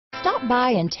Stop by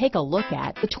and take a look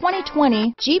at the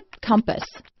 2020 Jeep Compass.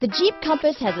 The Jeep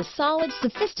Compass has a solid,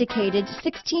 sophisticated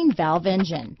 16-valve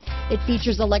engine. It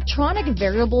features electronic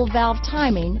variable valve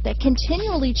timing that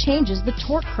continually changes the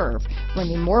torque curve,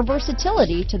 bringing more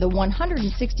versatility to the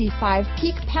 165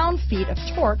 peak pound-feet of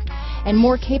torque and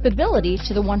more capability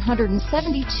to the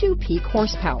 172 peak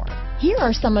horsepower. Here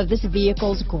are some of this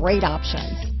vehicle's great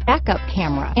options: backup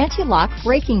camera, anti-lock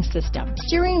braking system,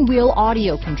 steering wheel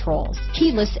audio controls,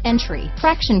 keyless entry,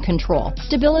 traction control,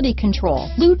 stability control,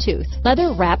 Bluetooth,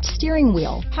 leather-wrapped steering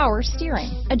wheel, power steering,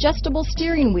 adjustable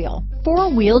steering wheel,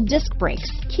 four-wheel disc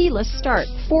brakes, keyless start,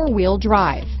 four-wheel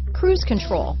drive, cruise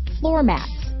control, floor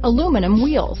mats, aluminum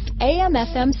wheels,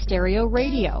 AM/FM stereo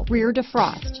radio, rear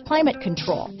defrost, climate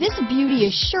control. This beauty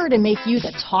is sure to make you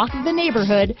the talk of the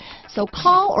neighborhood, so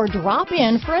call or drop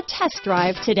in for a test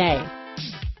drive today.